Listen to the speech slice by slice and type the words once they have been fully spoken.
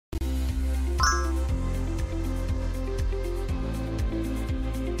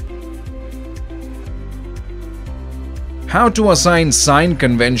How to assign sign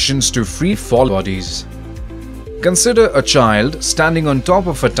conventions to free fall bodies. Consider a child standing on top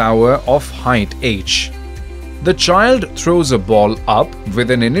of a tower of height h. The child throws a ball up with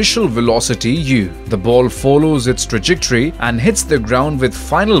an initial velocity u. The ball follows its trajectory and hits the ground with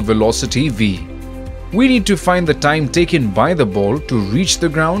final velocity v. We need to find the time taken by the ball to reach the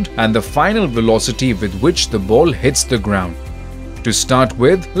ground and the final velocity with which the ball hits the ground. To start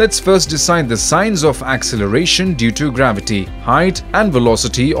with, let's first decide the signs of acceleration due to gravity, height and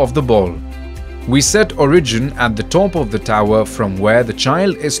velocity of the ball. We set origin at the top of the tower from where the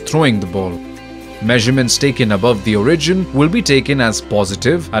child is throwing the ball. Measurements taken above the origin will be taken as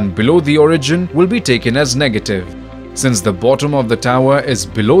positive and below the origin will be taken as negative. Since the bottom of the tower is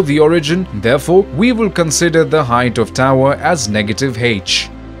below the origin, therefore we will consider the height of tower as negative h.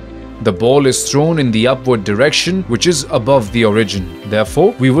 The ball is thrown in the upward direction which is above the origin.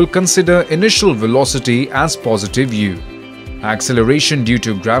 Therefore, we will consider initial velocity as positive u. Acceleration due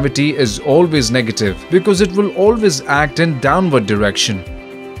to gravity is always negative because it will always act in downward direction.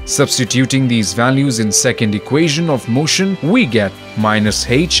 Substituting these values in second equation of motion, we get minus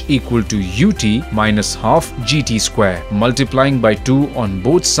h equal to ut minus half gt square. Multiplying by 2 on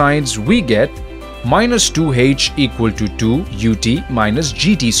both sides, we get minus 2h equal to 2 ut minus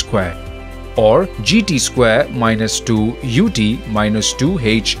gt square, or gt square minus 2 ut minus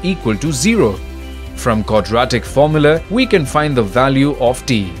 2h equal to 0. From quadratic formula, we can find the value of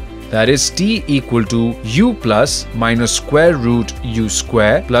t. That is t equal to u plus minus square root u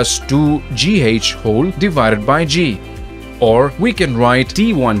square plus 2gh whole divided by g. Or we can write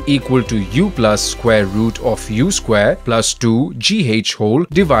t1 equal to u plus square root of u square plus 2gh whole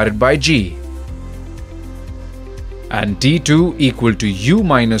divided by g. And t2 equal to u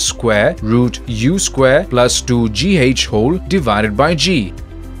minus square root u square plus 2gh whole divided by g.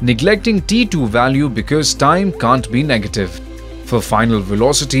 Neglecting t2 value because time can't be negative. For final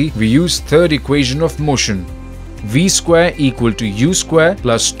velocity, we use third equation of motion. V square equal to u square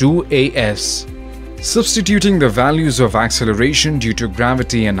plus 2as. Substituting the values of acceleration due to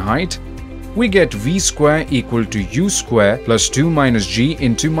gravity and height, we get v square equal to u square plus 2 minus g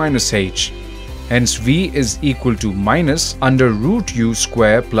into minus h. Hence v is equal to minus under root u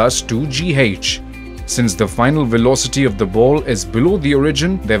square plus 2gh. Since the final velocity of the ball is below the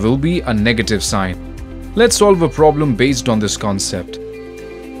origin, there will be a negative sign. Let's solve a problem based on this concept.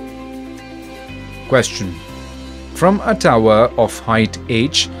 Question. From a tower of height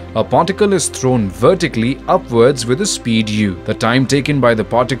h, a particle is thrown vertically upwards with a speed u. The time taken by the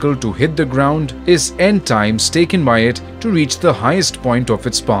particle to hit the ground is n times taken by it to reach the highest point of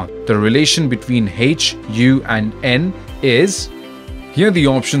its path. The relation between h, u and n is... Here the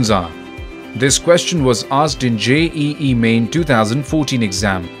options are. This question was asked in JEE Main 2014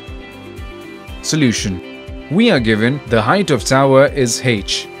 exam. Solution. We are given the height of tower is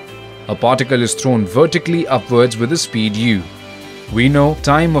h. A particle is thrown vertically upwards with a speed u. We know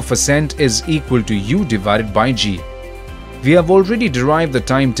time of ascent is equal to u divided by g. We have already derived the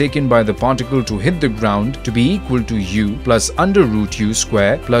time taken by the particle to hit the ground to be equal to u plus under root u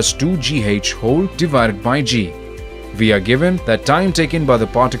square plus 2gh whole divided by g. We are given that time taken by the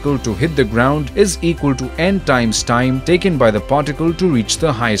particle to hit the ground is equal to n times time taken by the particle to reach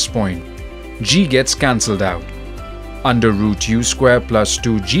the highest point. G gets cancelled out. Under root u square plus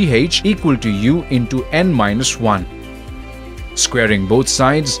 2gh equal to u into n minus 1. Squaring both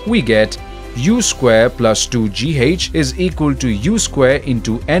sides, we get u square plus 2gh is equal to u square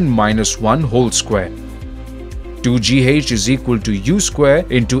into n minus 1 whole square. 2gh is equal to u square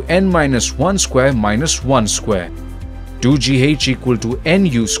into n minus 1 square minus 1 square. 2gh equal to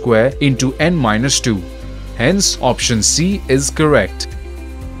nu square into n minus 2. Hence, option C is correct.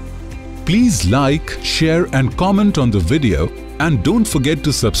 Please like, share and comment on the video, and don't forget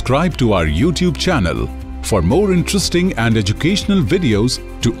to subscribe to our YouTube channel. For more interesting and educational videos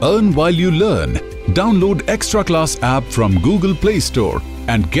to earn while you learn, download Extraclass app from Google Play Store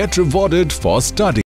and get rewarded for studying.